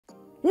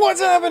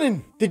What's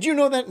happening? Did you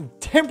know that in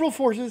Temporal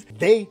Forces,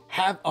 they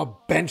have a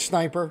bench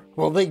sniper?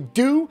 Well, they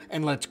do,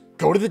 and let's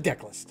go to the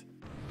deck list.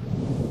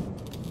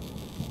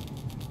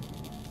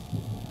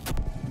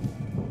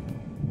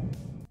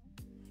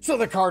 So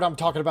the card I'm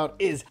talking about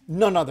is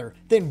none other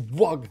than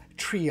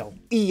Wugtrio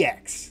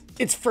EX.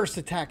 Its first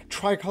attack,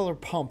 Tricolor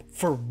Pump.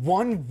 For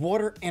 1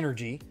 water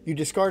energy, you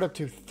discard up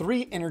to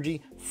 3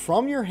 energy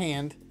from your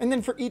hand, and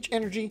then for each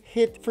energy,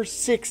 hit for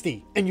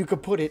 60. And you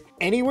could put it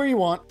anywhere you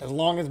want, as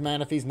long as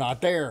Manaphy's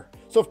not there.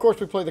 So of course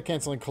we play the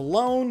Canceling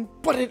Cologne,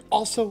 but it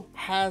also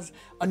has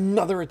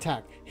another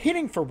attack,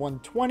 hitting for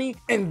 120,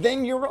 and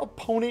then your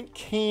opponent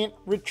can't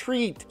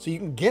retreat. So you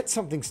can get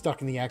something stuck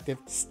in the active,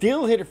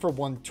 still hit it for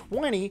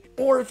 120,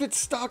 or if it's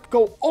stuck,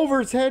 go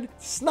over its head,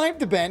 snipe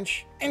the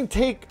bench, and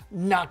take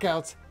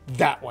knockouts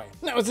that way.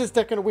 Now, is this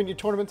deck gonna win your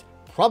tournaments?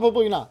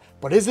 Probably not.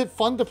 But is it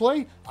fun to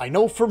play? I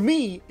know for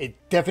me,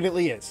 it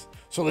definitely is.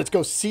 So let's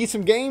go see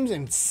some games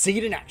and see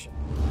it in action.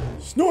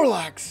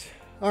 Snorlax.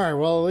 All right,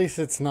 well, at least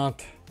it's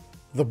not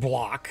the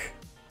block.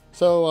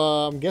 So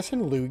I'm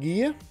guessing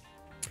Lugia.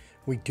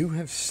 We do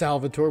have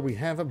Salvatore. We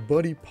have a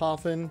Buddy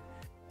Poffin.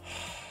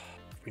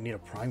 We need a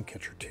Prime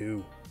Catcher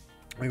too.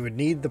 We would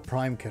need the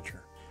Prime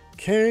Catcher.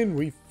 Can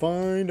we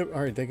find all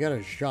right, they got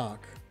a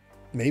Jacques.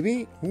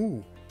 Maybe?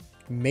 Ooh.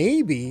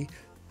 Maybe.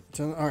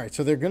 So, all right,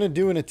 so they're gonna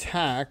do an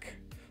attack.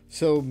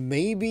 So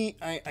maybe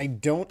I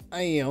don't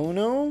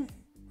Iono?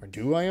 Or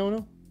do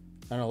Iono?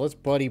 I don't know, let's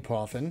Buddy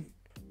Poffin.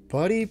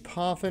 Buddy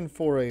Poffin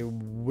for a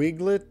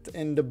Wiglett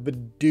and a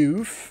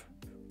Bidoof.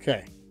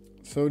 Okay,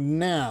 so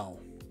now,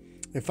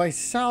 if I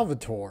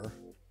Salvatore,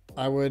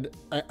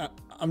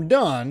 I'm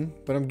done,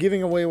 but I'm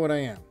giving away what I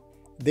am.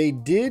 They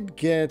did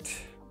get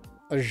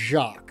a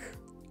Jacques.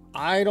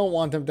 I don't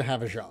want them to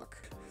have a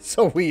Jacques.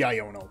 So we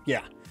Iono,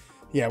 yeah.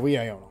 Yeah, we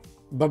Iono.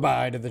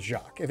 Bye-bye to the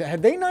Jacques.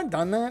 Had they not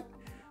done that,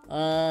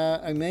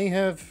 I may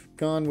have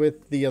gone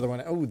with the other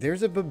one. Oh,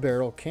 there's a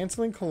Bibarel.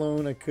 Canceling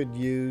Cologne I could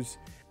use.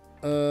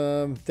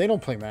 They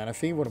don't play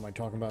Manaphy. What am I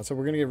talking about? So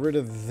we're going to get rid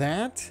of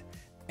that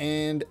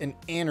and an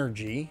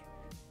energy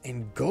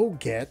and go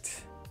get...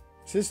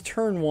 This is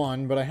turn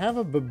 1, but I have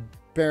a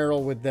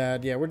Bibarel with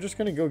that. Yeah, we're just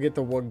going to go get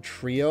the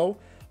Wugtrio.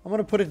 I'm going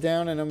to put it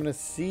down and I'm going to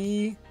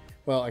see...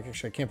 Well,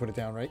 actually, I can't put it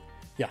down, right?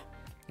 Yeah.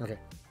 Okay.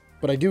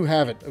 But I do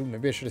have it. Oh,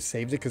 maybe I should have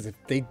saved it because if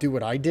they do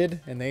what I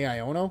did and they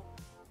Iono...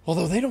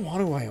 Although they don't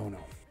want to Iono.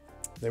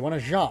 They want a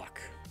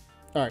Jacques.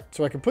 All right,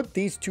 so I can put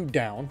these two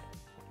down.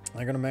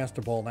 I'm going to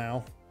Master Ball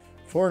now.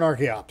 For an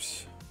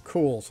Archeops.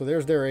 Cool. So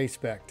there's their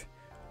A-Spect.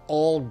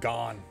 All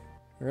gone.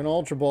 They're going to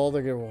Ultra Ball.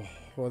 They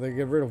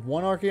get rid of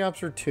 1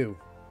 Archeops or 2?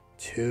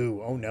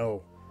 2. Oh,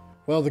 no.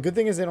 Well, the good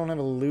thing is they don't have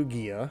a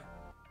Lugia.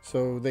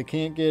 So they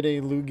can't get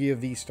a Lugia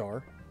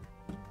VStar.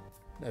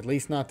 At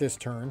least not this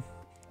turn.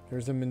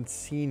 There's a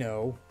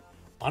Minccino.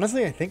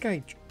 Honestly, I think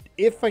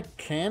if I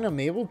can, I'm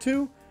able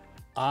to.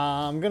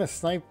 I'm going to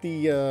snipe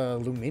the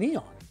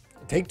Lumineon.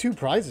 Take 2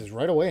 prizes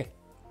right away.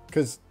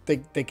 Because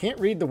they can't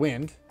read the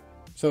wind.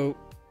 So,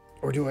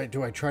 or do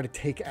I try to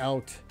take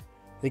out...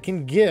 They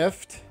can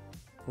gift,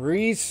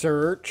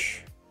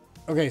 research.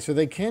 Okay, so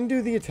they can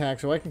do the attack,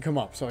 so I can come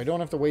up. So I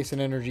don't have to waste an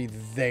energy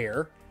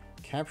there.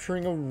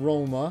 Capturing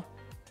Aroma.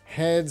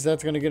 Heads,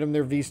 that's going to get them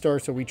their V-Star,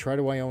 so we try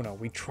to Iono.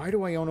 We try to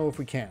Iono if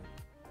we can.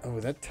 Oh,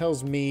 that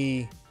tells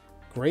me...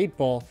 Great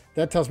Ball.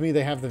 That tells me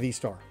they have the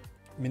V-Star.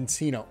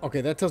 Minccino.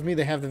 Okay, that tells me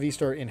they have the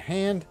V-Star in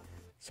hand.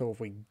 So if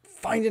we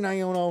find an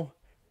Iono,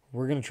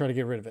 we're going to try to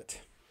get rid of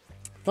it.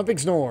 Thumping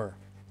Snore.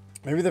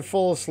 Maybe they're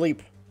full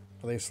asleep.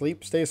 Are they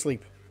asleep? Stay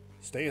asleep.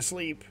 Stay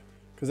asleep.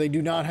 Because they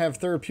do not have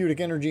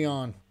therapeutic energy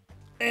on.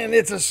 And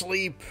it's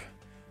asleep.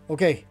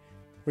 Okay.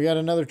 We got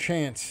another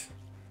chance.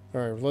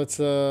 Alright, let's,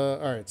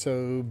 alright,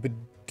 so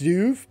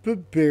Bidoof,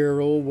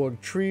 Bibarel,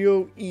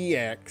 Wugtrio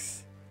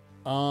EX.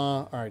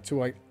 Alright,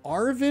 so I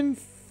Arven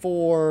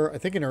for, I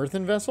think, an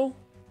Earthen Vessel.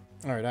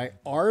 Alright, I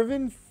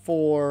Arven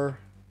for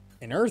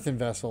an Earthen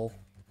Vessel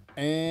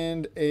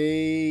and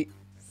a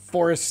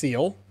Forest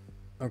Seal.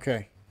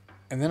 Okay.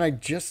 And then I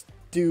just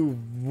do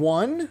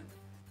 1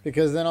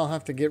 because then I'll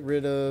have to get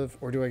rid of,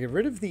 or do I get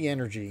rid of the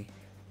energy?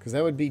 Because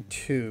that would be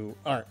 2.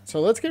 All right,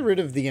 so let's get rid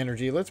of the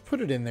energy. Let's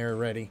put it in there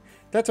already.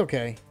 That's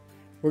okay.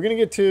 We're going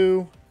to get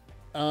 2.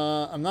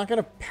 I'm not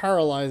going to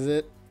paralyze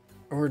it.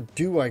 Or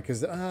do I?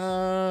 Because,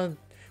 well,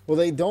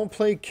 they don't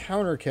play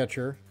Counter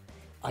Catcher.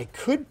 I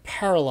could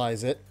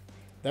paralyze it.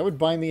 That would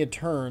buy me a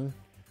turn.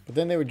 But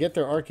then they would get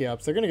their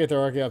Archeops. They're going to get their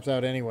Archeops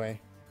out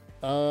anyway.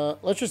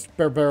 Let's just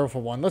barrel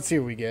for 1. Let's see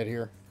what we get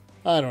here.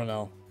 I don't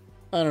know.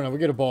 We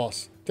get a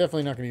boss.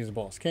 Definitely not going to use a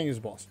boss. Can't use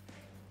a boss.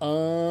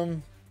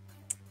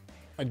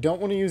 I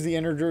don't want to use the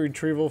Energy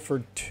Retrieval for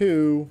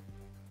 2.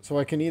 So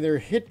I can either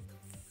hit...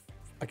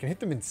 I can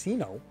hit the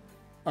Minccino.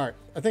 Alright,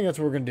 I think that's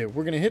what we're going to do.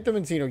 We're going to hit the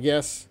Minccino.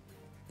 Yes.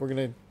 We're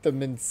going to... The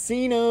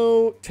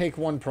Minccino, take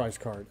 1 prize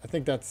card. I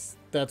think that's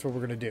what we're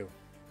going to do.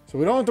 So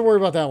we don't have to worry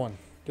about that one.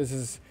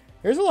 There's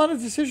a lot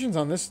of decisions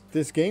on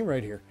this game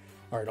right here.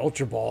 Alright,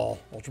 Ultra Ball.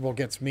 Ultra Ball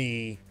gets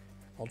me...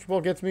 Ultra Ball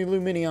gets me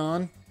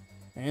Lumineon.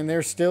 And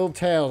they're still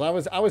tails.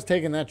 I was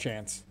taking that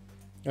chance.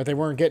 That they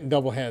weren't getting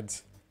double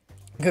heads.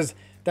 Because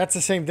that's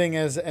the same thing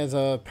as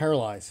a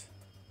Paralyze,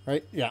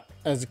 right? Yeah,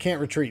 as a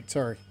Can't Retreat,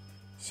 sorry.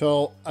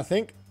 So I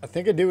think I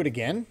do it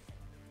again.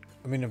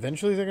 I mean,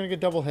 eventually they're going to get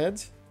double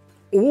heads.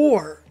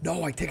 Or,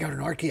 no, I take out an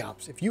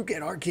Archeops. If you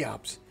get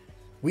Archeops,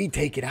 we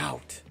take it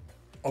out.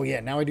 Oh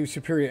yeah, now I do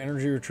Superior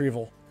Energy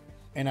Retrieval.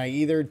 And I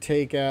either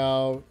take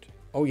out...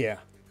 Oh yeah,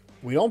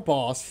 we don't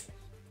boss.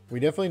 We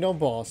definitely don't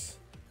boss.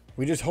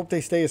 We just hope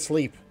they stay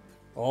asleep.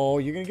 Oh,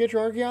 you're going to get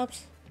your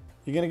Archeops?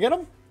 You going to get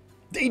them?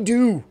 They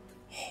do.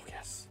 Oh,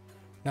 yes.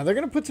 Now they're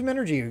going to put some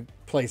energy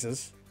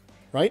places,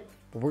 right?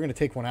 But we're going to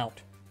take one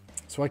out.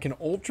 So I can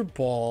Ultra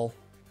Ball.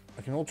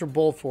 I can Ultra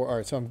Ball for... All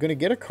right, so I'm going to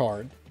get a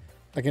card.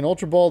 I can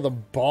Ultra Ball the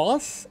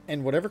boss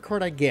and whatever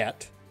card I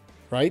get,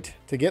 right?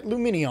 To get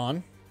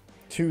Lumineon.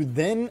 To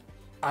then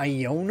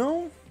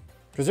Iono.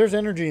 Because there's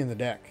energy in the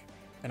deck.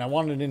 And I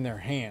want it in their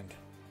hand.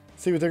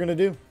 See what they're going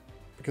to do.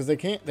 Because they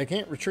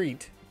can't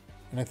retreat.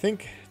 And I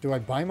think, do I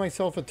buy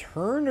myself a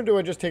turn or do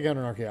I just take out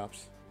an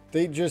Archeops?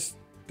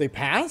 They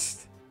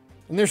passed?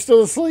 And they're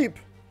still asleep.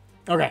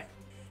 Okay,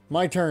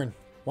 my turn.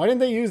 Why didn't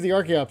they use the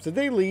Archeops? Did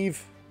they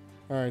leave?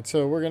 All right,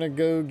 so we're going to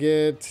go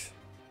get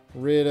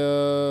rid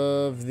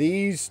of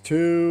these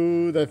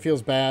two. That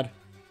feels bad.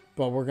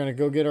 But we're going to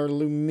go get our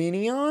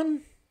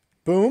Lumineon.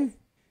 Boom.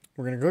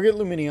 We're going to go get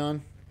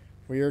Lumineon.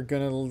 We are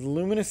going to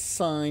Luminous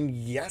Sign.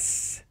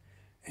 Yes.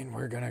 And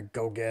we're going to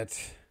go get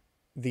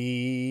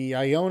the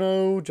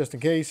Iono, just in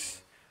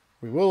case.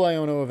 We will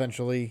Iono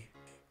eventually.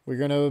 We're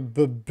going to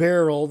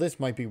Bibarel. This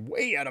might be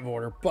way out of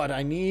order, but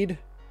I need...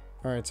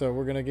 All right, so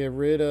we're going to get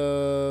rid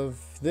of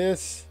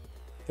this.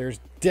 There's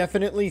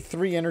definitely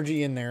 3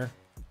 energy in there.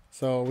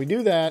 So we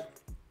do that.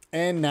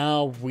 And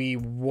now we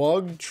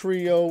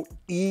Wugtrio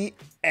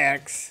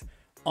EX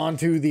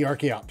onto the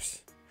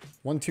Archeops.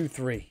 1, 2,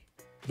 3.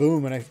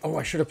 Boom. And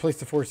I should have placed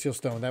the Forest Seal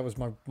Stone. That was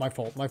my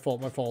fault. My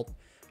fault.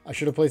 I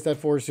should have placed that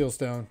Forest Seal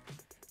Stone.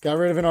 Got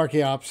rid of an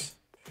Archeops.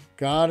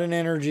 Got an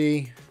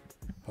energy.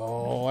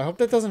 Oh, I hope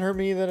that doesn't hurt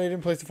me that I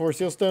didn't place the Forest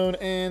Seal Stone.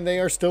 And they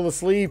are still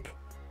asleep.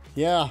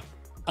 Yeah.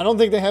 I don't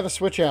think they have a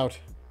switch out.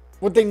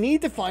 What they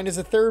need to find is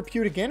a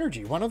therapeutic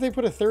energy. Why don't they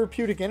put a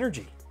therapeutic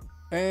energy?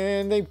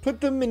 And they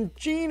put them in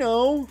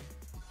Geno.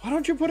 Why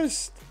don't you put a...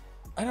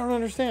 I don't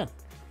understand.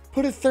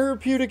 Put a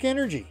therapeutic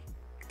energy.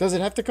 Does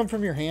it have to come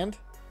from your hand?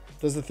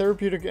 Does the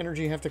therapeutic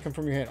energy have to come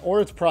from your hand?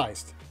 Or it's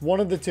prized. One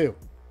of the two.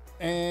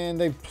 And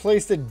they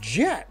placed a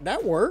jet.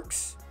 That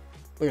works.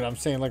 Look at it. I'm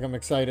saying like I'm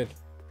excited.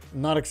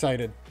 I'm not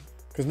excited.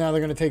 Because now they're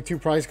going to take 2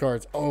 prize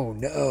cards. Oh,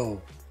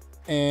 no.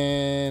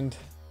 And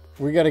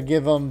we got to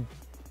give them...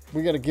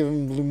 We got to give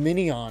them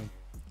Lumineon.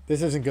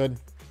 This isn't good.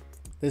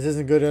 This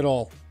isn't good at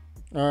all.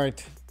 All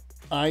right.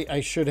 I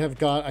should have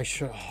gotten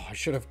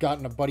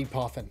a Buddy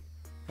Poffin.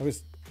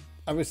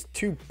 I was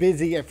too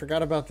busy. I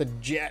forgot about the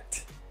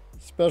jet.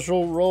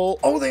 Special roll.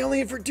 Oh, they only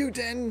hit for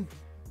 210.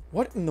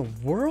 What in the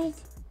world?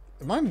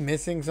 Am I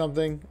missing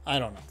something? I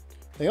don't know.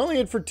 They only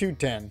hit for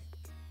 210.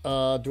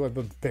 Do I have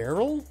a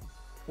barrel?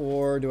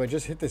 Or do I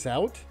just hit this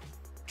out?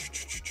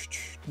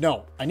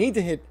 No, I need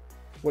to hit...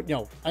 What?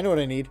 No, I know what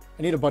I need.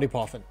 I need a Buddy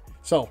Poffin.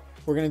 So,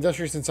 we're going to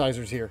Industrious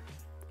Incisors here.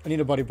 I need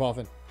a Buddy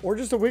Poffin. Or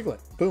just a Wiglett.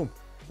 Boom.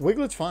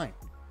 Wiglet's fine.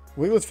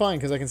 Wiglet's fine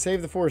because I can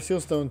save the Forest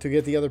Seal Stone to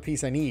get the other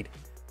piece I need.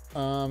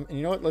 And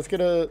you know what? Let's get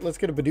a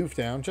Bidoof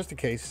down just in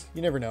case.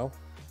 You never know.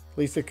 At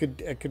least I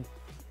could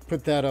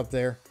put that up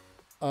there.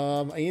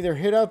 I either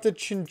hit out the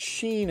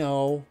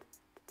Chinchino,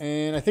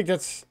 and I think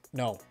that's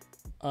no.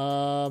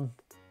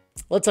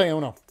 Let's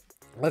Iono.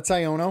 Let's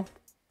Iono,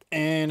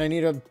 and I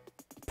need a.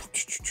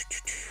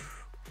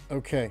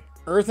 Okay,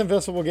 Earthen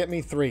Vessel will get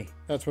me 3.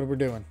 That's what we're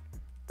doing.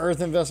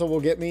 Earthen Vessel will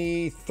get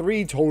me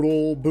 3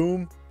 total.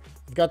 Boom.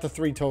 I've got the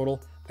 3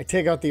 total. I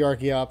take out the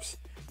Archeops,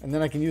 and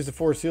then I can use the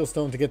Forest Seal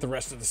Stone to get the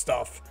rest of the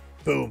stuff.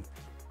 Boom.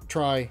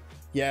 Try.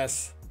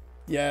 Yes.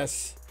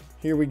 Yes.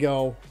 Here we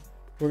go.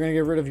 We're going to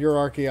get rid of your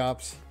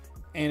Archeops,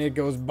 and it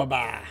goes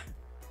bye-bye.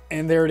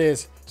 And there it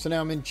is. So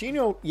now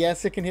Minchino,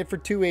 yes, it can hit for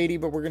 280,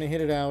 but we're going to hit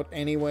it out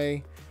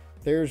anyway.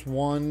 There's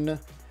one.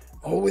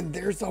 Oh, and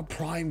there's a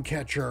Prime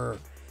Catcher.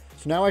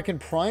 So now I can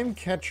Prime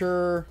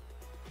Catcher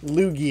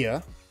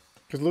Lugia,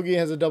 because Lugia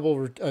has a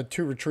double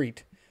 2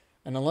 retreat.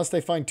 And unless they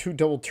find 2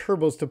 double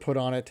turbos to put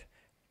on it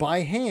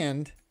by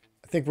hand,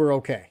 I think we're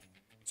okay.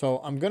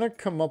 So I'm going to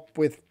come up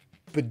with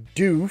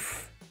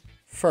Bidoof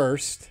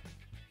first.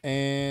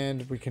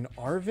 And we can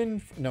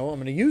Arven. No, I'm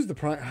going to use the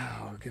Prime.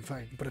 Oh,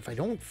 but if I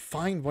don't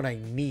find what I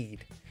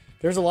need,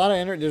 there's a lot of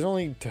energy. There's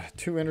only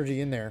 2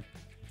 energy in there.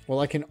 Well,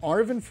 I can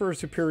Arven for a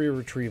Superior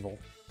Retrieval.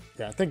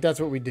 Yeah, I think that's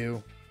what we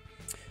do.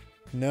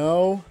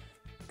 No,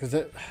 because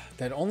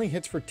that only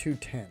hits for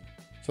 210.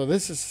 So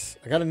this is,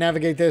 I got to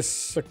navigate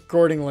this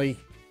accordingly.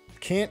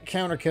 Can't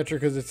counter catcher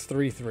because it's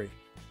 3/3.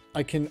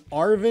 I can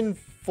Arven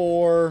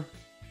for,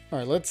 all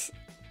right, let's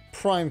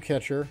Prime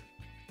Catcher.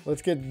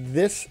 Let's get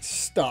this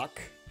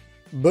stuck.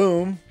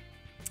 Boom.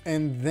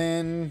 And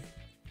then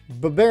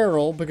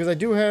Bibarel, because I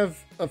do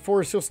have a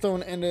Forest Seal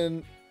Stone and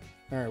an...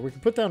 All right, we can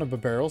put down a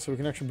Bibarel, so we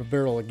can actually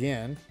Bibarel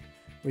again.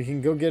 We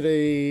can go get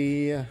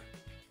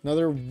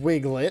another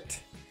Wiglett,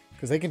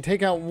 because they can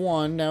take out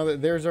one. Now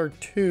that there's our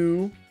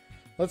 2.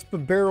 Let's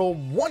Bibarel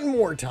one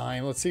more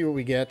time. Let's see what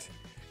we get.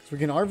 So we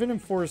can Arven and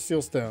Forest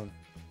Sealstone.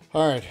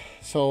 All right,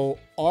 so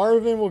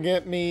Arven will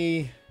get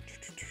me...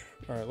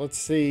 All right, let's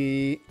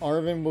see.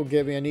 Arven will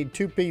get me... I need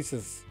 2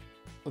 pieces.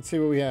 Let's see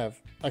what we have.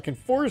 I can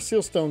Forest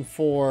Sealstone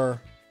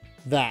for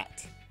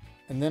that.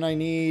 And then I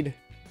need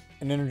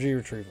an Energy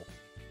Retrieval.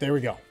 There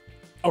we go.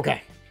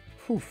 Okay.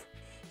 Whew.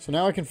 So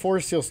now I can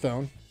Forest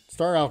Sealstone,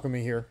 Star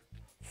Alchemy here,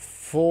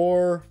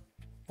 for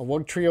a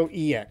Wugtrio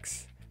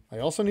EX. I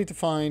also need to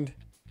find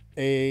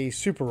a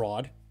Super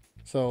Rod.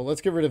 So let's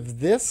get rid of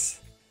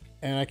this,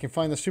 and I can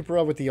find the Super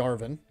Rod with the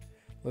Arven.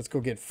 Let's go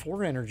get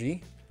 4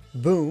 energy.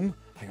 Boom.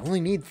 I only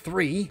need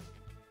 3.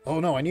 Oh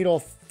no, I need all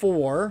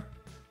 4.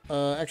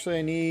 Actually,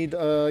 I need,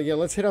 yeah,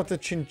 let's hit out the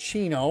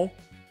Chinchino.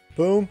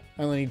 Boom.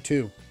 I only need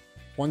 2.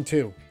 1,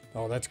 2.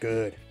 Oh, that's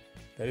good.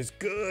 That is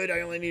good. I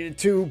only needed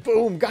 2.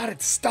 Boom. Got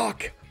it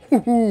stuck.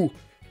 Woohoo.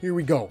 Here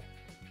we go.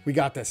 We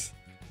got this.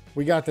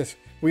 We got this.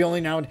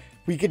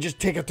 We could just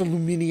take out the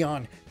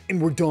Lumineon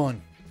and we're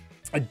done.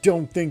 I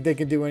don't think they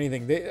can do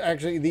anything. They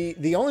actually,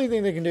 the only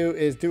thing they can do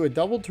is do a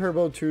double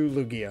turbo to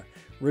Lugia,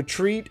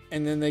 retreat,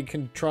 and then they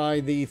can try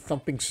the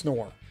Thumping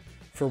Snore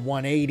for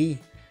 180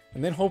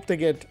 and then hope they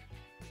get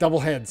double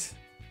heads.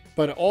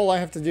 But all I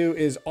have to do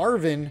is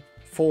Arven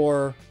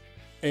for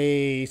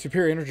a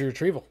Superior Energy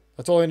Retrieval.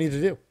 That's all I need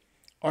to do.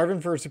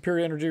 Arven for a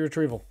Superior Energy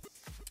Retrieval.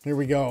 Here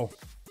we go.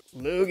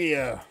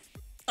 Lugia.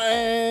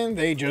 And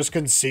they just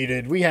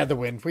conceded. We had the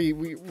win.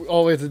 We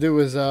all we had to do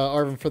was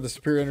Arven for the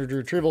Superior Energy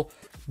Retrieval.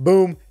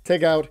 Boom.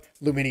 Take out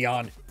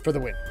Lumineon for the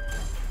win.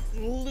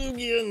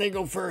 Lugia, and they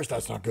go first.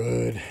 That's not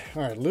good.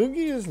 All right,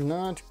 Lugia is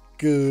not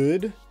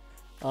good.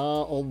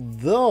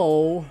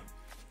 Although,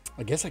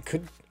 I guess I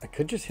could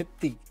just hit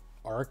the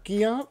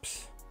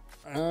Archeops.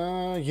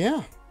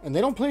 Yeah. And they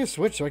don't play a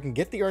switch, so I can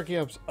get the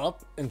Archeops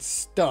up and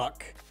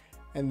stuck.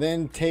 And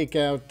then take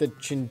out the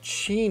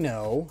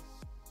Chinchino.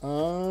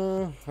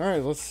 All right,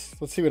 let's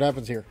see what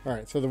happens here. All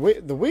right, so the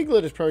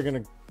Wiglett is probably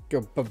going to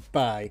go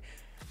bye-bye.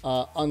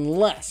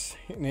 Unless,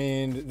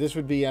 and this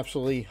would be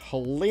absolutely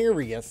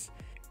hilarious,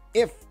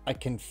 if I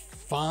can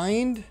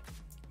find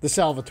the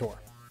Salvatore.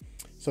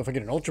 So if I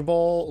get an Ultra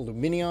Ball,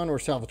 Lumineon, or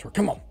Salvatore.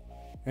 Come on.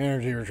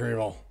 Energy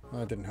Retrieval.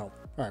 That didn't help.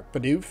 All right,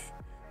 Bidoof.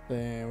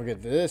 Then we'll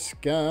get this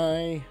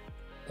guy.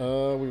 We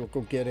will go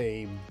get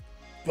a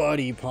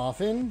Buddy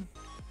Poffin.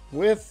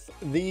 With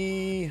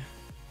the, you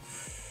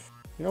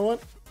know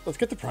what? Let's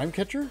get the Prime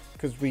Catcher,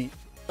 because the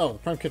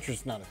Prime Catcher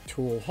is not a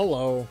tool.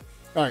 Hello.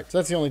 All right, so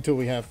that's the only tool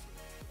we have.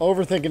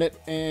 Overthinking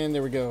it, and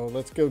there we go.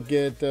 Let's go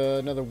get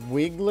another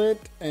Wiglett,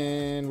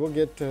 and we'll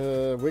get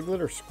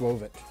Wiglett or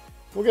Skwovet.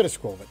 We'll get a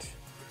Skwovet,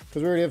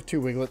 because we already have 2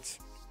 Wigletts.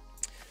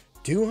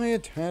 Do I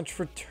attach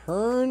for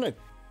turn? I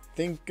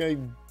think I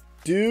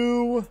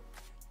do.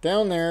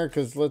 Down there,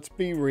 because let's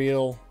be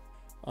real.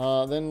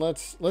 Then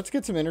let's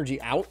get some energy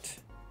out.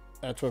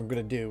 That's what I'm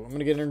going to do. I'm going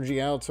to get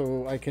energy out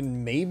so I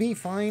can maybe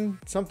find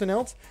something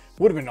else.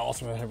 Would have been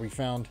awesome had we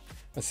found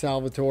a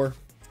Salvatore.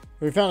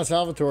 If we found a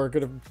Salvatore,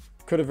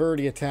 could have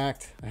already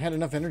attacked. I had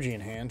enough energy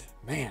in hand.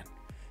 Man,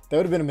 that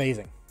would have been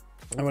amazing.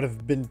 I would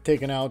have been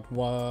taken out,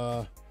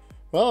 well,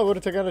 I would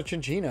have taken out a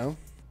Chinchino.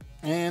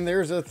 And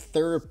there's a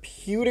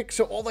therapeutic,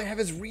 so all I have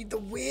is Read the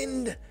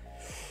Wind.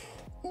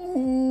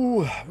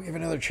 Ooh, we have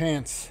another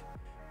chance.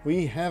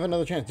 We have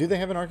another chance. Do they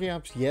have an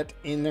Archeops yet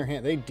in their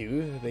hand? They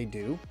do. They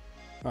do.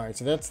 All right,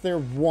 so that's their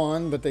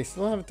 1, but they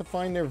still have to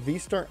find their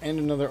VStar and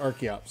another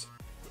Archeops.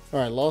 All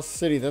right, Lost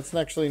City. That's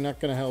actually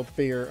not going to help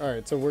here. All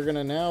right, so we're going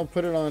to now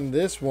put it on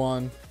this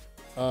one,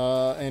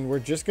 and we're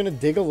just going to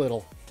dig a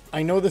little.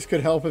 I know this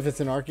could help if it's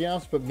an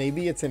Archeops, but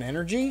maybe it's an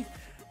energy,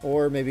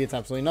 or maybe it's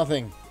absolutely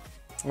nothing.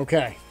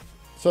 Okay,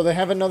 so they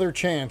have another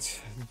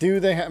chance.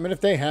 Do they have? I mean,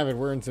 if they have it,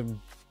 we're in some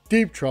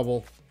deep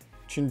trouble.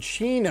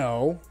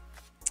 Chinchino.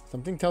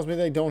 Something tells me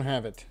they don't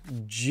have it.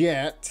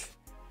 Jet.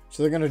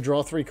 So they're going to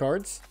draw 3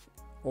 cards.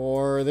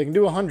 Or they can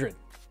do 100.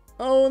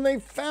 Oh, and they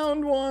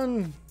found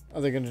one.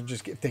 Are they going to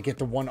just get, if they get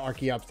the 1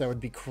 Archeops, that would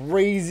be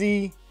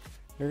crazy.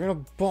 They're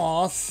going to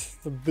boss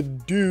the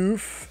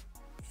Bidoof.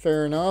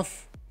 Fair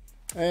enough.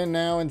 And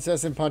now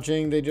Incessant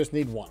Punching, they just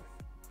need 1.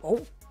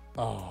 Oh.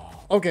 Oh,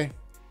 okay.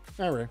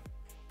 All right.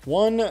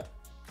 1, 2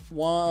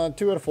 out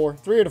of 4,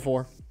 3 out of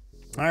 4.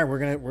 All right,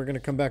 we're gonna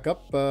come back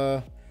up.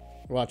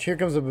 Watch, here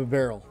comes a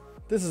Bibarel.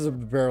 This is a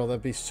Bibarel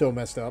that'd be so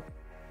messed up.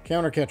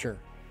 Counter Catcher,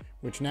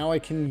 which now I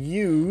can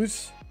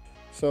use.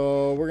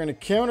 So we're gonna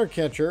Counter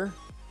Catcher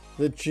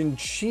the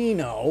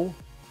Chinchino,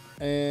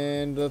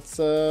 and let's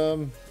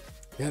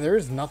yeah, there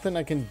is nothing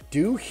I can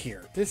do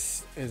here.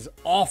 This is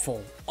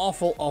awful,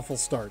 awful, awful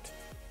start.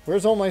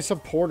 Where's all my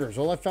supporters?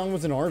 All I found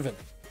was an Arven.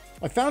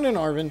 I found an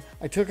Arven.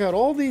 I took out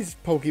all these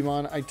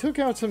Pokemon. I took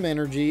out some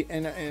energy,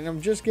 and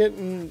I'm just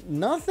getting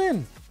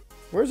nothing.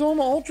 Where's all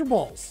my Ultra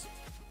Balls?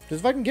 Because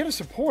if I can get a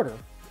supporter,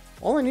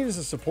 all I need is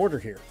a supporter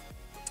here,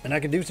 and I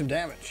can do some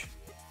damage.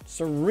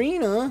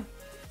 Serena.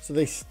 So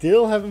they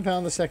still haven't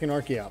found the second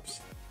Archeops.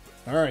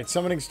 All right,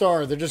 Summoning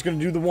Star. They're just going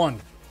to do the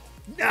 1.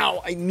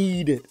 Now I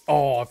need it.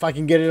 Oh, if I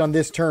can get it on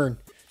this turn.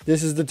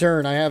 This is the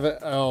turn. I have it.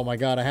 Oh my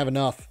god, I have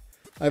enough.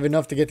 I have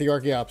enough to get the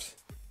Archeops.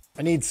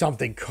 I need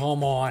something.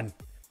 Come on.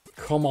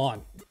 Come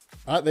on.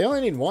 They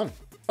only need one.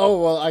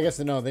 Oh, well, I guess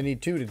no. They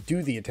need two to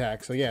do the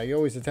attack. So yeah, you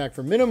always attack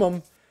for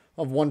minimum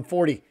of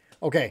 140.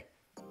 Okay.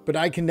 But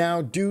I can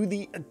now do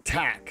the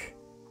attack.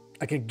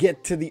 I can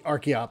get to the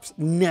Archeops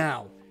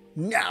now.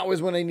 Now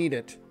is when I need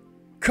it.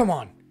 Come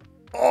on.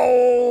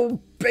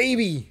 Oh,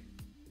 baby.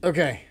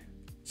 Okay.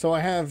 So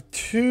I have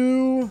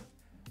two...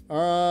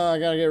 I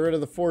gotta get rid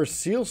of the Forest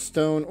Seal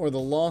Stone or the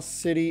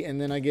Lost City,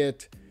 and then I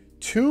get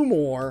two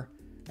more,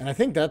 and I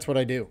think that's what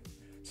I do.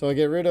 So I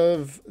get rid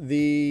of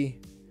the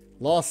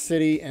Lost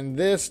City and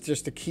this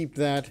just to keep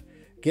that.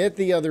 Get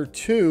the other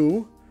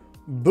two.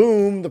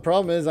 Boom. The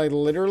problem is I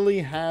literally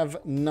have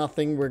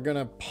nothing. We're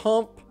gonna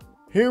pump.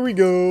 Here we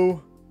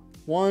go.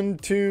 1,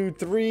 2,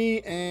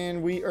 3,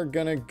 and we are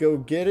gonna go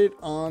get it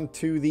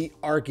onto the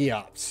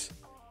Archeops.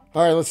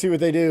 All right, let's see what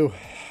they do.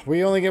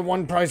 We only get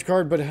one prize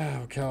card, but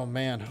oh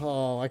man.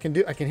 Oh, I can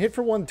hit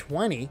for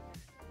 120.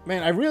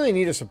 Man, I really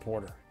need a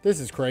supporter. This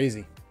is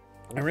crazy.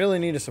 I really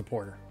need a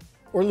supporter.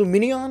 Or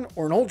Lumineon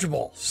or an Ultra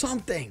Ball,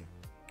 something.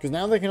 Because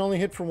now they can only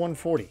hit for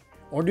 140.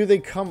 Or do they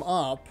come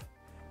up?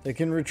 They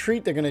can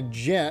retreat, they're gonna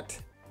jet.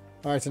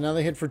 All right, so now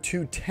they hit for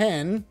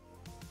 210.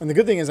 And the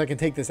good thing is I can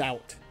take this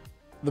out.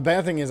 The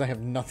bad thing is I have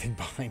nothing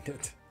behind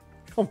it.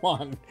 Come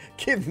on,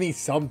 give me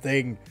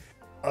something.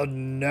 A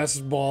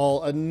Nest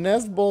Ball. A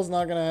Nest Ball's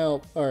not gonna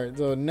help. Alright,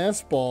 so a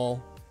Nest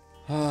Ball.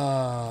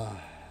 A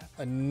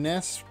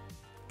Nest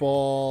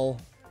Ball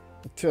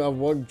to a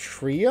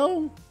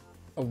Wugtrio?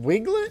 A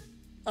Wiglett?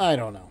 I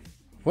don't know.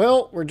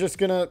 Well, we're just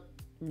gonna...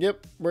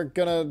 Yep,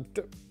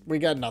 we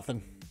got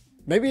nothing.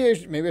 Maybe I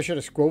should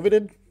have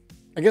Skwoveted.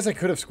 I guess I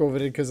could have Skwoveted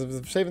because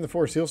of saving the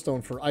Forest Seal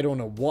Stone for I don't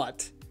know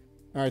what.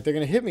 Alright, they're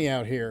gonna hit me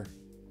out here.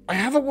 I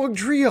have a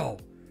Wugtrio,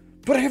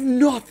 but I have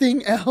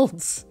nothing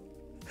else.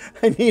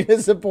 I need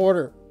a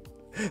supporter.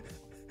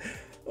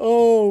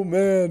 Oh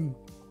man.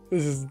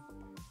 This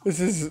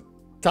is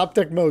top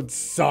deck mode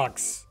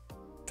sucks.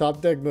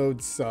 Top deck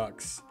mode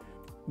sucks.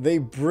 They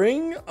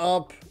bring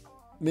up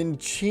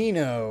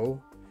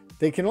Minccino.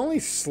 They can only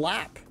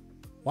slap.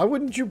 Why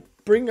wouldn't you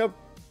bring up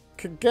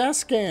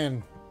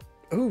Kagaskan?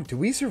 Oh, do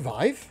we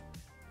survive?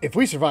 If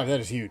we survive, that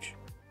is huge.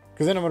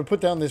 Because then I'm going to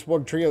put down this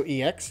Wugtrio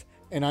EX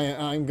and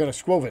I'm going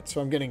to Skwovet.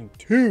 So I'm getting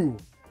 2.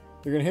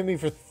 They're going to hit me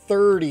for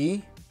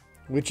 30.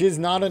 Which is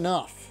not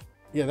enough.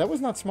 Yeah, that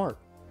was not smart.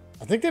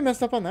 I think they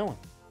messed up on that one.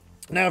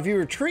 Now, if you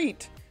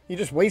retreat, you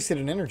just wasted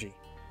an energy.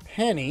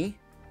 Penny.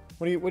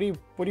 What do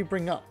you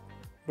bring up?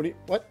 What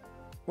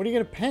are you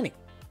gonna penny?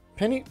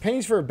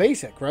 Penny's for a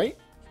basic, right?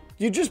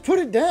 You just put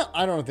it down.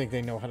 I don't think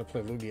they know how to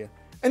play Lugia.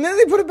 And then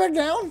they put it back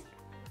down?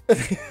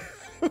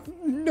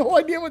 No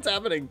idea what's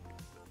happening.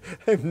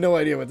 I have no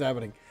idea what's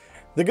happening.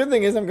 The good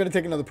thing is I'm gonna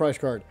take another prize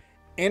card.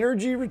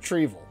 Energy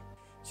Retrieval.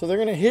 So they're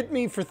going to hit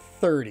me for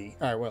 30.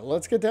 All right, well,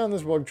 let's get down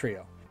this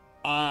Wugtrio.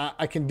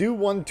 I can do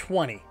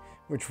 120,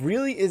 which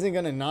really isn't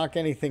going to knock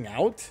anything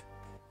out.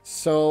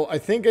 So I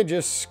think I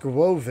just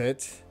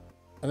Skwovet.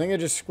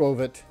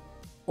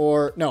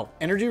 Or, no,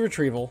 Energy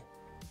Retrieval.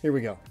 Here we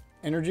go.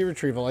 Energy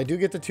Retrieval. I do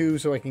get the 2,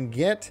 so I can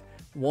get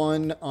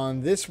 1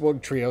 on this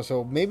Wugtrio.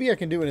 So maybe I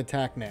can do an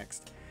attack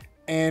next.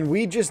 And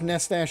we just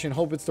Nest Dash and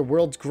hope it's the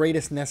world's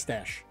greatest Nest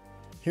Dash.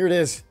 Here it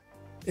is.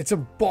 It's a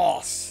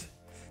boss.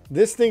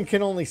 This thing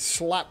can only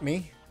slap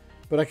me,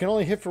 but I can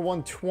only hit for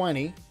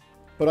 120.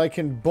 But I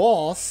can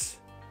boss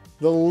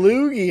the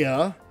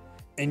Lugia,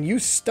 and you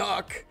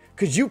stuck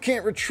because you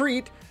can't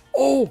retreat.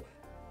 Oh,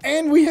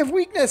 and we have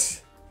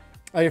weakness.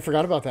 I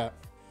forgot about that.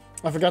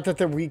 I forgot that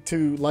they're weak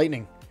to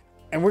lightning.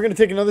 And we're going to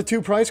take another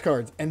 2 prize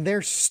cards, and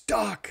they're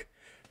stuck.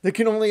 They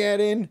can only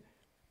add in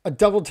a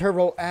double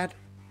turbo at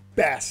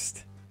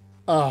best.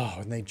 Oh,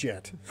 and they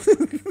jet.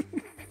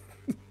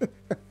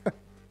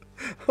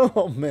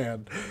 Oh,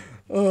 man.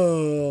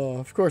 Oh,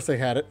 of course they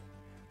had it.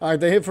 All right,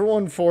 they hit for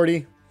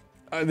 140.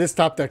 This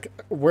top deck,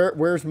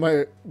 where's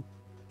my...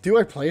 Do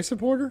I play a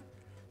supporter?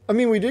 I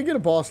mean, we did get a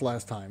boss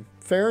last time.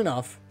 Fair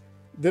enough.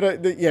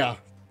 Yeah.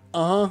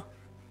 Uh-huh.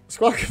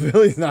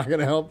 Squawkabilly's not going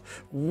to help.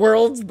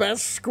 World's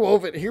best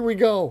Skwovet. Here we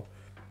go.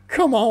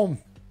 Come on.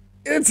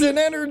 It's an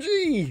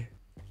energy.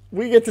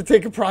 We get to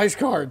take a prize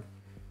card.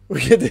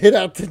 We get to hit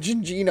out to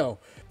Gingino.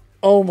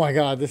 Oh my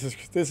god, this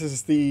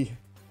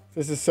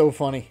is so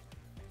funny.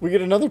 We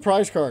get another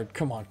prize card.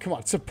 Come on, come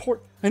on.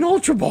 Support an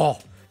Ultra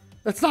Ball.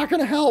 That's not going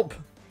to help.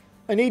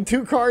 I need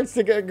 2 cards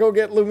to go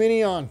get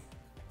Lumineon.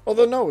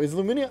 Although, no, is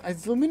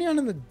Lumineon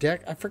in the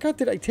deck? I forgot,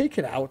 did I take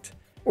it out?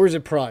 Or is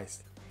it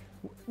prized?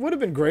 Would have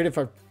been great if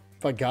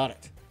I got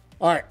it.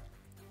 All right.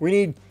 We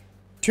need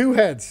 2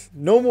 heads.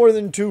 No more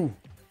than 2.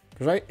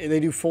 Right? They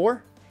do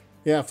 4?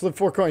 Yeah, flip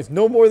 4 coins.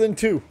 No more than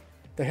 2.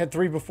 They had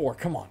 3 before.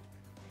 Come on.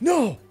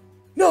 No!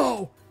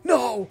 No!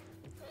 No!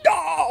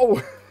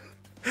 No!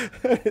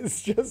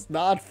 It's just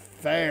not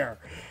fair.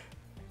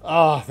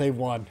 Ah, they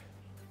won.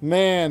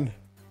 Man,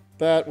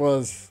 that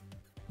was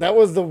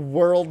the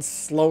world's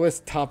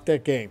slowest top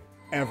deck game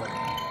ever.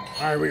 All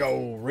right, we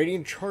go.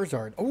 Radiant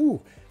Charizard.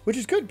 Oh, which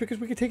is good because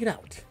we can take it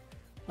out.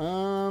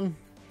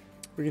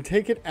 We can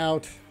take it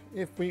out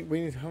if we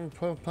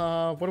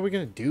what are we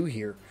gonna do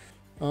here?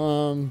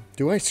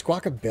 Do I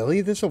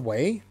Squawkabilly this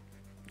away?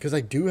 Because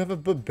I do have a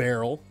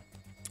Bibarel.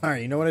 All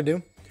right, you know what I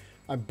do?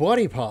 I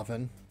Buddy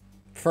Poffin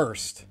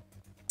first.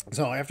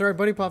 So after I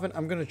Buddy Poffin,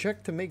 I'm gonna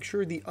check to make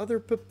sure the other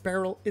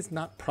Bibarel is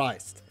not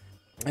prized.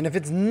 And if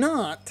it's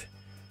not,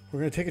 we're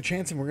gonna take a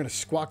chance and we're gonna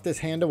squawk this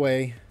hand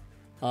away,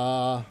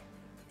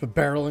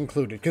 Bibarel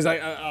included, because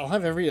I'll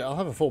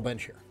have a full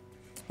bench here,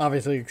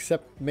 obviously,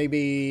 except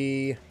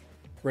maybe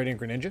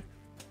Radiant Greninja.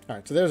 All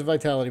right, so there's a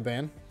Vitality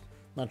Band.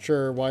 Not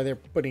sure why they're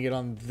putting it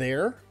on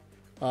there.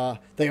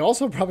 They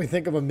also probably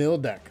think of a mill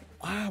deck.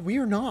 We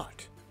are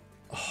not.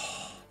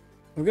 Oh,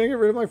 I'm gonna get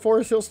rid of my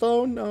Forest Hill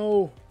Stone.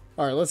 No.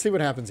 All right, let's see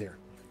what happens here.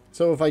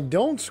 So if I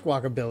don't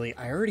Squawkabilly,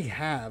 I already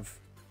have.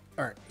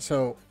 All right,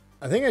 so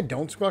I think I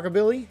don't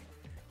Squawkabilly,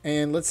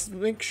 and let's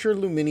make sure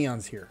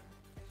Lumineon's here.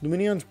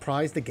 Lumineon's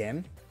prized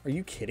again? Are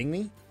you kidding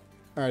me?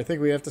 All right, I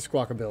think we have to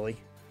Squawkabilly.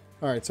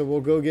 All right, so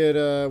we'll go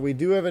get, we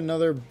do have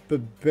another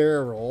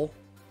Bibarel.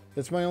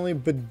 That's my only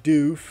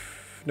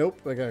Bidoof.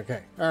 Nope,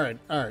 okay. All right,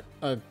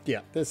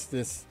 yeah,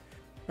 this.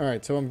 All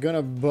right, so I'm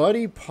gonna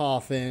Buddy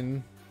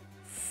Poffin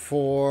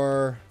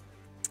for,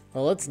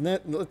 well, let's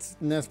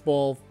Nest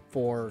Ball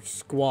for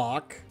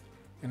Squawk.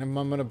 And I'm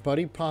gonna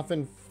Buddy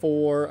Poffin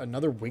for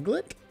another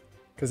Wiglett,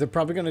 because they're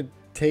probably gonna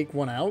take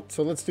one out,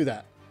 so let's do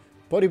that.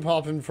 Buddy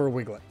Poffin for a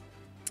Wiglett.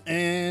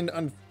 And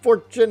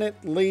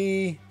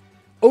unfortunately,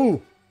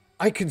 oh,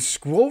 I can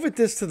Skwovet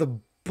this to the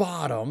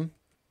bottom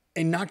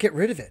and not get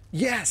rid of it.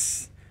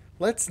 Yes!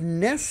 Let's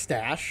Nest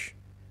Stash,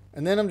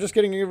 and then I'm just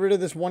getting rid of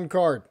this one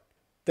card.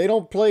 They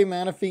don't play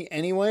Manaphy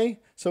anyway,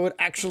 so it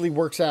actually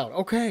works out.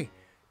 Okay,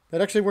 that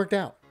actually worked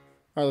out. All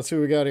right, let's see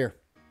what we got here.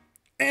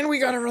 And we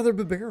got our other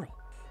Bibarel.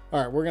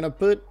 All right, we're gonna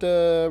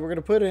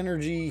put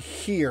energy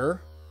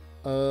here.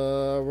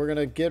 We're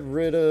gonna get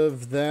rid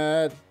of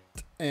that,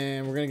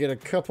 and we're gonna get a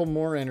couple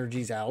more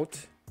energies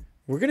out.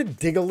 We're gonna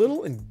dig a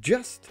little and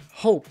just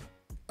hope.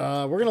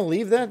 We're gonna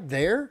leave that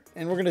there,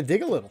 and we're gonna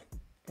dig a little.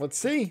 Let's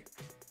see.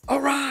 All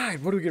right,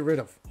 what do we get rid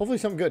of? Hopefully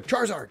something good.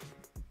 Charizard,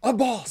 a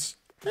boss.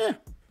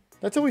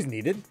 That's always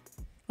needed.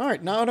 All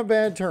right, not a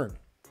bad turn.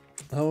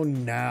 Oh,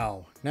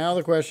 now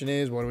the question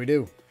is, what do we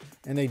do?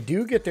 And they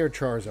do get their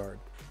Charizard.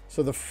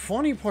 So the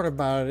funny part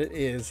about it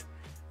is,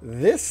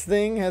 this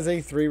thing has a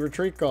 3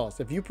 retreat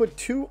cost. If you put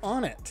 2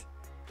 on it,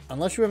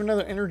 unless you have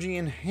another energy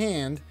in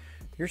hand,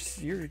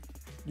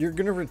 you're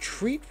gonna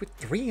retreat with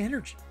 3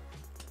 energy.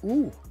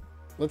 Ooh,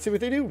 let's see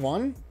what they do.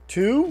 1,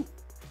 2.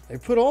 They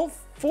put all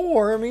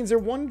 4. It means they're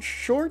 1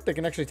 short. They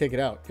can actually take it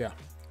out. Yeah,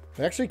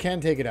 they actually can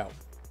take it out.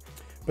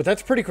 But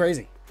that's pretty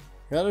crazy.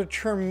 Got a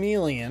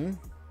Charmeleon,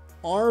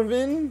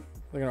 Arven.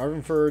 Like an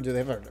Arven for, do they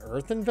have an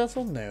Earthen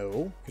Vessel?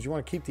 No, because you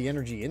want to keep the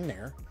energy in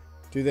there.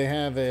 Do they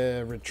have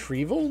a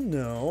Retrieval?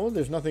 No,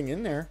 there's nothing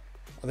in there.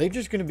 Are they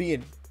just going to be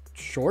a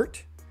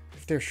short?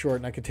 If they're short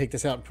and I could take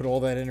this out and put all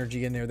that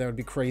energy in there, that would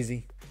be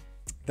crazy.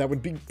 That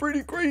would be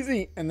pretty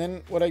crazy. And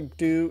then what I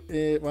do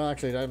is, well,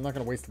 actually, I'm not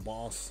going to waste the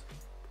boss.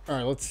 All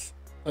right, let's,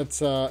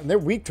 they're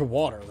weak to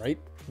water, right?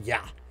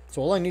 Yeah.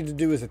 So all I need to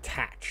do is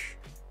attach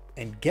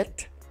and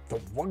get the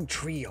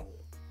Wugtrio.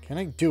 Can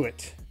I do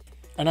it?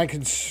 And I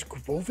can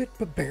Skwovet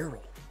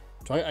Bibarel.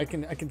 So I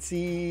can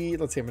see,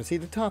 let's see, I'm going to see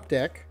the top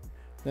deck.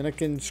 Then I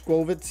can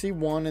Skwovet, see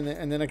 1,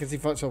 and then I can see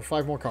 5, so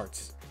 5 more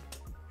cards.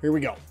 Here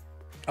we go.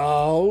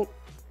 Oh,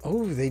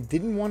 they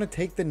didn't want to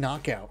take the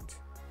knockout.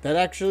 That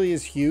actually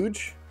is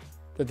huge,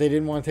 that they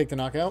didn't want to take the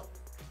knockout,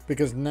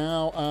 because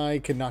now I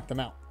can knock them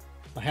out.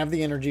 I have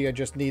the energy, I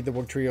just need the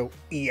Wugtrio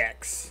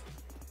EX.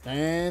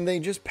 And they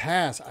just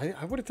pass.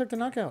 I would have took the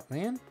knockout,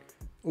 man.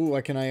 Ooh,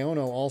 I can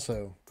Iono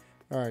also.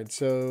 All right,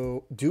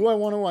 so do I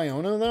want to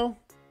Iono though?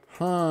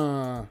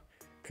 Huh,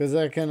 because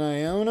I can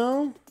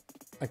Iono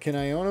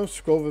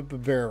Skwovet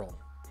Bibarel.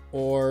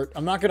 Or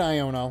I'm not going to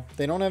Iono.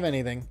 They don't have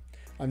anything.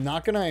 I'm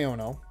not going to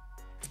Iono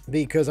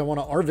because I want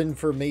to Arven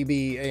for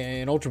maybe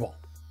an Ultra Ball.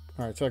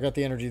 All right, so I got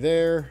the energy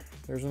there.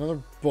 There's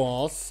another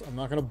boss. I'm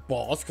not going to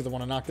boss because I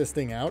want to knock this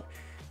thing out.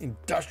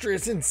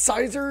 Industrious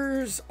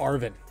Incisors,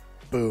 Arven.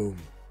 Boom.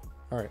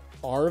 All right,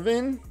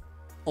 Arven,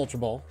 Ultra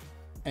Ball,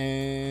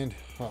 and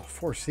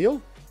Force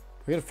Seal.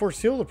 We got a Force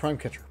Seal, the Prime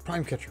Catcher.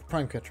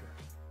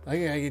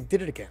 I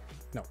did it again.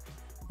 No.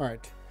 All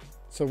right.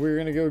 So we're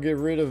going to go get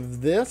rid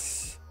of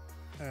this.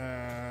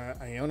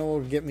 Iono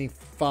will get me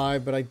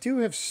 5, but I do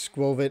have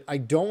Skwovet. I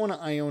don't want to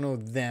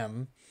Iono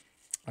them.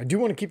 I do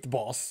want to keep the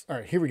boss. All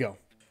right, here we go.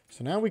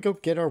 So now we go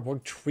get our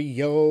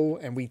Wugtrio,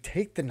 and we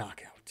take the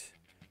knockout.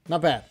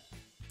 Not bad.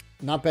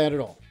 Not bad at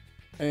all.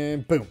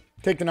 And boom.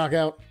 Take the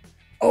knockout.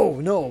 Oh,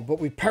 no, but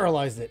we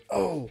paralyzed it.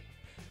 Oh,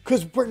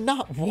 because we're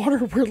not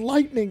water, we're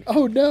lightning.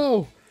 Oh,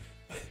 no.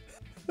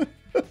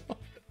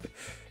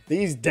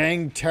 These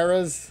dang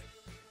Terras.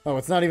 Oh,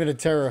 it's not even a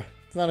Terra.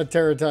 It's not a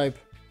Terra type.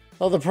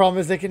 Oh, the problem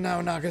is they can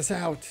now knock us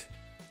out.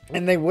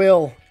 And they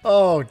will.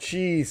 Oh,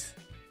 jeez.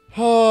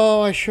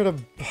 Oh, I should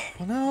have...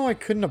 Well, no, I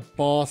couldn't have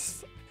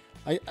bossed.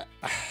 I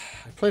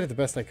played it the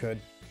best I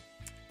could.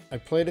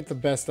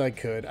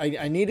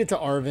 I needed to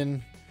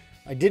Arven.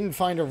 I didn't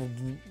find a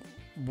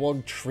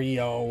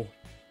Wugtrio.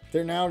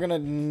 They're now gonna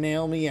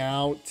nail me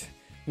out.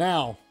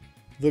 Now,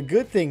 the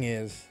good thing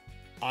is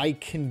I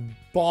can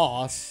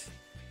boss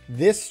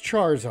this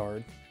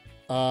Charizard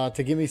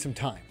to give me some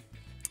time,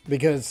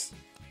 because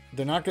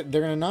they're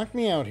gonna knock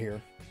me out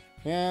here.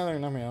 Yeah, they're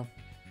gonna knock me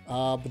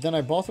out. But then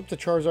I boss up the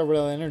Charizard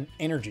without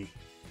energy.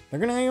 They're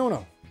gonna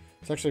Iono.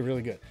 It's actually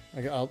really good.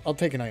 I'll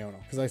take an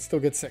Iono because I still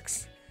get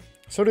 6.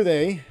 So do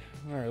they.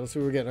 All right, let's see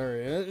what we get. All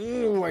right.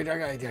 Ooh, I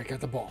got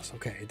the boss.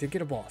 Okay, I did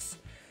get a boss.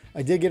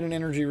 I did get an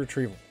Energy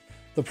Retrieval.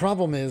 The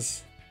problem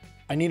is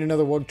I need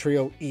another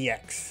Wugtrio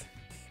EX.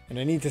 And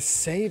I need to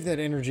save that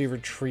Energy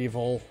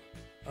Retrieval.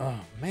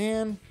 Oh,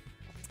 man.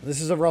 This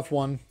is a rough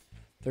one.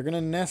 They're going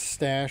to Nest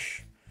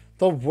Stash.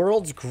 The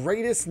world's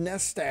greatest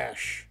Nest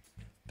Stash.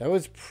 That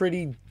was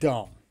pretty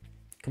dumb.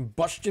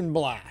 Combustion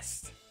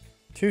Blast.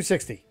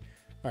 260.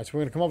 All right, so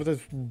we're going to come up with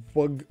this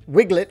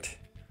Wiglett.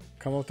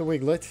 Come up with the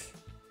Wiglett.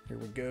 Here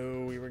we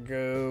go. Here we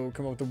go.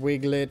 Come up with the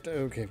Wiglett.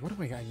 Okay, what do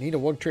we got? I need a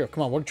Wugtrio.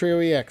 Come on,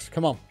 Wugtrio EX.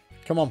 Come on.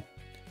 Come on.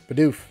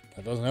 Bidoof.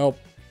 That doesn't help.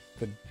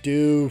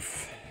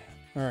 Bidoof.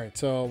 All right,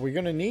 so we're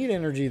going to need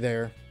energy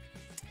there.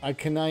 I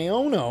can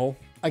Iono.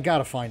 I got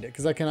to find it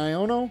because I can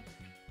Iono,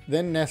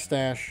 then Nest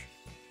Stash.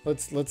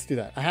 Let's do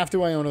that. I have to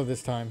Iono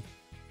this time.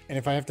 And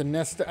if I have to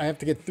Nest, I have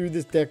to get through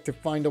this deck to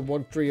find a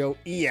Wugtrio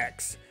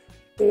EX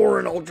or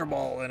an Ultra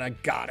Ball, and I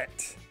got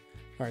it.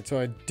 All right, so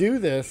I do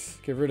this,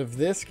 get rid of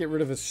this, get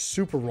rid of a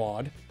Super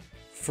Rod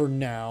for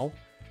now.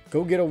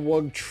 Go get a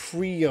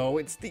Wugtrio.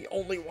 It's the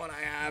only one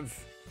I have.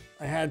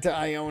 I had to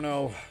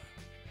Iono.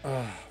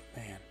 Oh,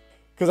 man.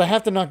 Because I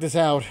have to knock this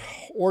out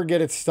or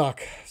get it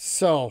stuck.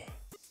 So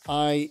if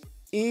I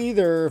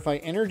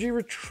Energy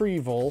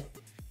Retrieval,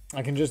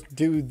 I can just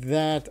do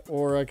that,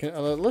 or I can,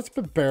 let's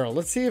Bibarel.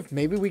 Let's see if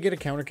maybe we get a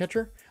counter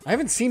catcher. I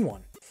haven't seen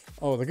one.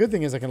 Oh, the good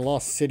thing is I can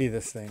Lost City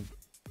this thing.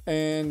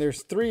 And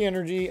there's 3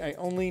 energy. I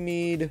only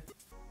need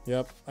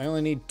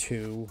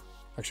 2.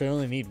 Actually, I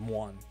only need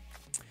 1.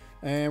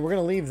 And we're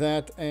gonna leave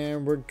that,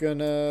 and we're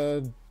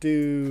gonna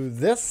do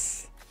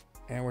this,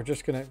 and we're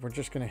just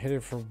gonna hit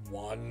it for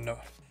 1. All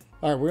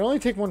right, we only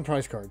take 1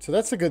 prize card, so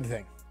that's a good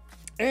thing.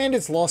 And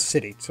it's Lost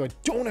City, so I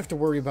don't have to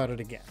worry about it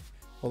again.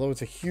 Although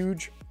it's a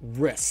huge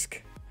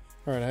risk.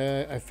 All right,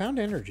 I found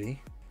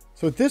energy.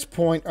 So at this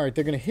point, all right,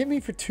 they're gonna hit me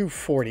for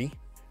 240,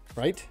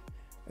 right?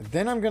 And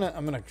then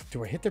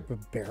do I hit their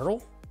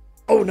barrel?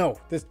 Oh no,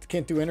 this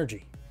can't do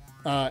energy.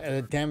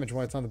 Damage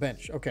while it's on the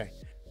bench. Okay.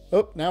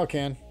 Oh, now it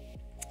can.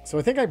 So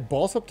I think I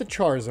boss up the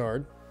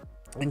Charizard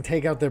and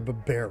take out their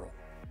barrel.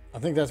 I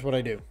think that's what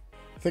I do.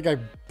 I think I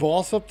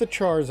boss up the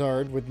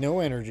Charizard with no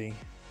energy,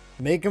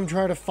 make them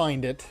try to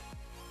find it,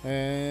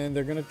 and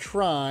they're gonna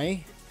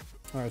try.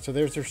 All right, so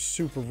there's their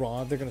Super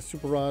Rod. They're gonna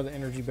Super Rod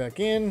energy back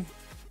in.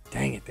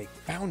 Dang it, they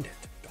found it.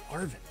 The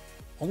Arven.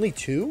 Only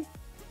 2?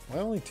 Why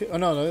only 2? Oh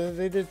no,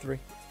 they did 3.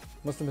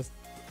 Must have missed.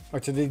 All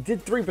right, so they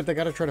did 3, but they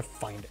gotta try to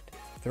find it.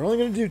 They're only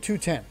gonna do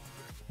 210.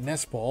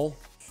 Nest Ball.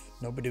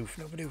 No Bidoof,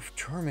 no Bidoof.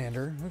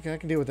 Charmander. Okay, I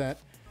can deal with that.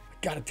 I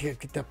gotta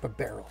get that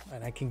Bibarel,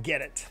 and I can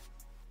get it.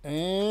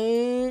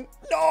 And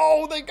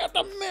no, they got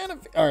the mana.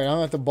 All right, I'm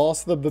gonna have to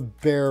boss the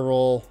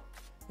Bibarel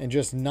and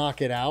just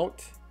knock it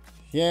out.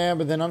 Yeah,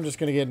 but then I'm just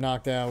gonna get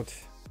knocked out.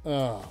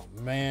 Oh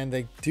man,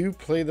 they do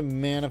play the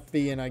mana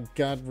fee, and I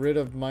got rid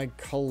of my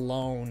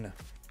Cologne.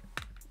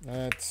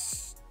 That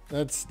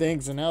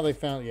stinks. And now they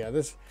found, yeah,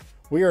 this,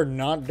 we are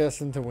not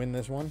destined to win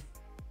this one.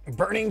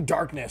 Burning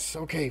Darkness.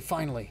 Okay,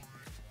 finally.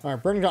 All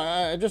right, Burning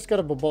Darkness. I just got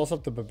to boss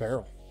up the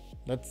Bibarel.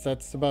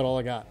 That's about all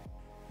I got.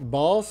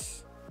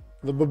 Boss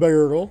the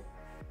Bibarel.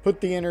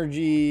 Put the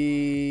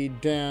energy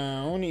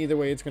down. Either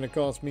way, it's going to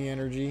cost me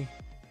energy.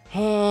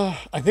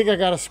 I think I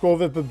got a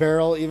Skwovet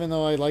Bibarel, even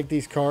though I like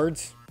these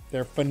cards.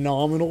 They're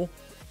phenomenal.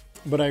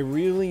 But I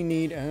really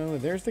need, oh,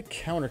 there's the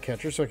counter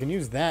catcher, so I can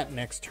use that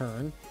next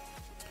turn.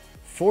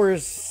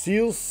 Forest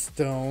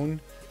Sealstone.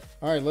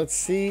 All right, let's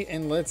see,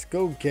 and let's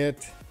go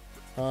get,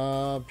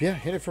 yeah,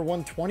 hit it for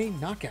 120,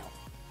 knockout.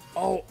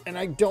 Oh, and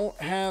I don't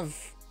have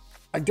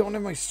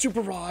my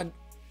Super Rod.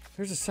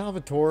 There's a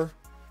Salvatore,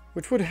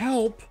 which would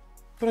help,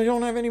 but I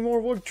don't have any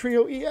more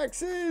Wugtrio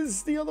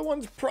EXs. The other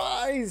one's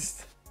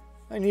prized.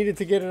 I needed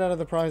to get it out of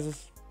the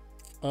prizes.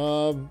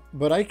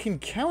 But I can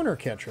counter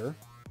catcher.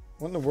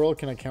 What in the world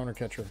can I counter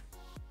catcher?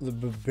 The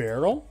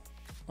Bibarel?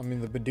 I mean,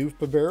 the Bidoof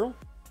Bibarel.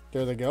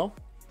 There they go.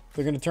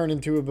 They're going to turn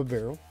into a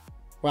Bibarel.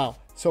 Wow.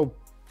 So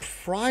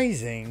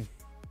prizing.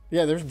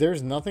 Yeah,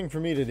 there's nothing for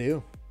me to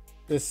do.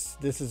 This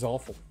is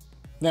awful.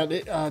 Now,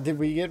 did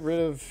we get rid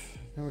of...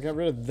 No, we got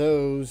rid of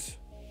those.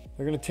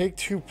 They're going to take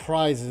 2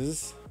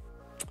 prizes.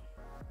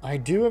 I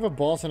do have a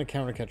boss and a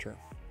counter catcher.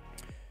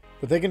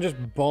 But they can just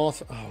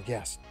boss... Oh,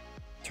 yes.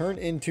 Turn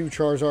into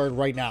Charizard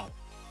right now.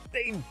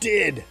 They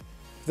did!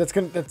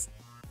 That's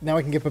now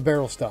I can get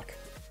Bibarel stuck.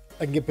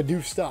 I can get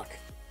Bidoof stuck.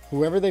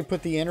 Whoever they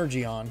put the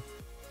energy on,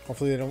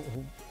 hopefully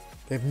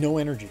they have no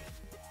energy.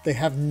 They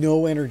have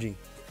no energy.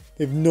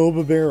 They have no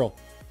Bibarel.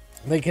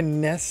 They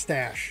can Nest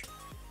Stash.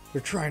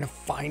 They're trying to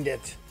find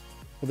it.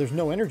 Well, there's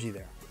no energy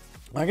there.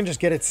 I can just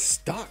get it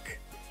stuck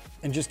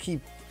and just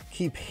keep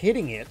keep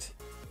hitting it.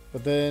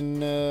 But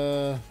then,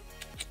 all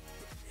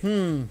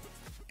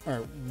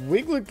right,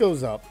 Wiglett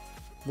goes up.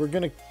 We're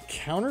going to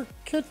counter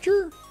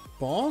catcher?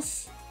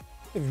 Boss?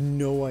 I have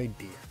no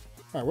idea.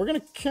 All right, we're going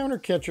to counter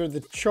catcher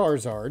the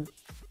Charizard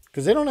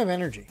because they don't have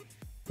energy.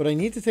 But I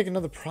need to take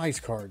another prize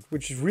card,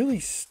 which really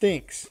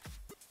stinks.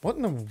 What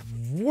in the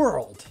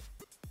world?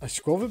 A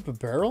Skwovet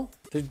Bibarel?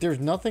 There's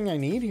nothing I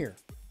need here.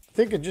 I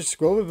think I just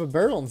Skwovet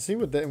Bibarel and see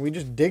what that, and we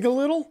just dig a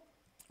little?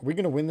 Are we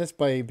going to win this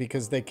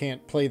because they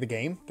can't play the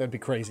game? That'd be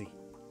crazy.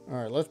 All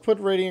right, let's put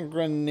Radiant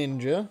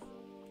Greninja.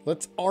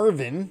 Let's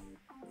Arven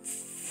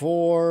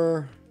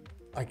for...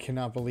 I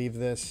cannot believe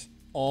this.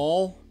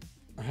 I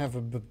have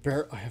a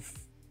Bibarel. I have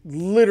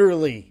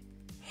literally...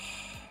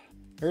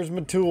 Here's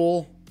my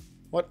tool.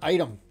 What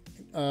item?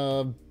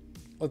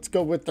 Let's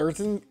go with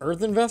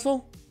Earthen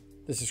Vessel.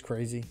 This is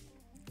crazy.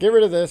 Get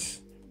rid of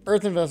this.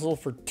 Earthen Vessel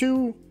for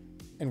 2.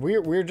 And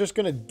we're just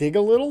going to dig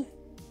a little.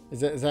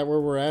 Is that where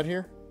we're at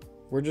here?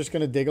 We're just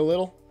going to dig a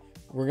little.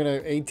 We're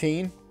going to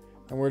 18.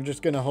 And we're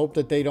just going to hope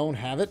that they don't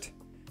have it.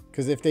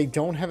 Because if they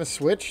don't have a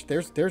switch,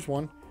 there's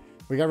one.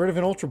 We got rid of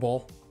an Ultra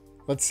Ball.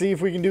 Let's see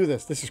if we can do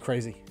this. This is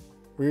crazy.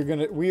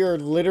 We are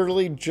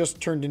literally just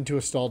turned into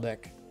a stall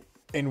deck.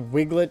 And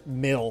Wiglett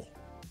mill.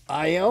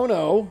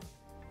 Iono.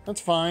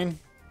 That's fine.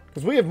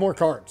 Because we have more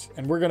cards.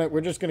 And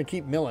we're just gonna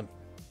keep milling.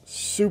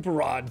 Super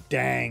Rod.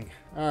 Dang.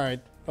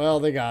 Alright. Well,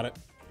 they got it.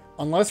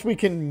 Unless we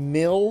can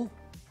mill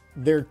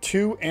their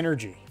 2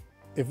 energy.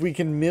 If we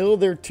can mill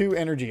their 2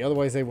 energy,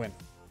 otherwise they win.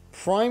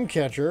 Prime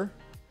Catcher.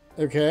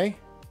 Okay.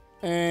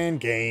 And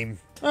game.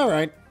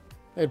 Alright.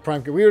 They had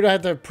Prime. We would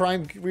have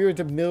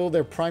to mill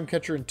their Prime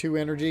Catcher in 2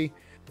 energy.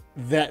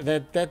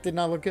 That did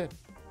not look good.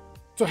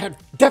 So I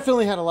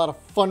definitely had a lot of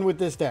fun with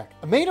this deck.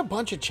 I made a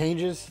bunch of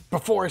changes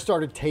before I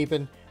started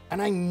taping,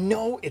 and I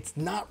know it's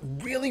not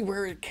really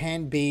where it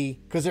can be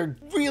because there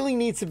really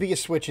needs to be a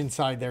switch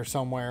inside there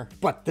somewhere.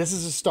 But this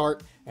is a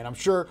start, and I'm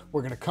sure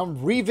we're going to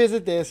come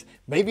revisit this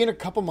maybe in a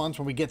couple months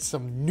when we get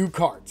some new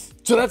cards.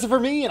 So that's it for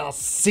me, and I'll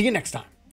see you next time.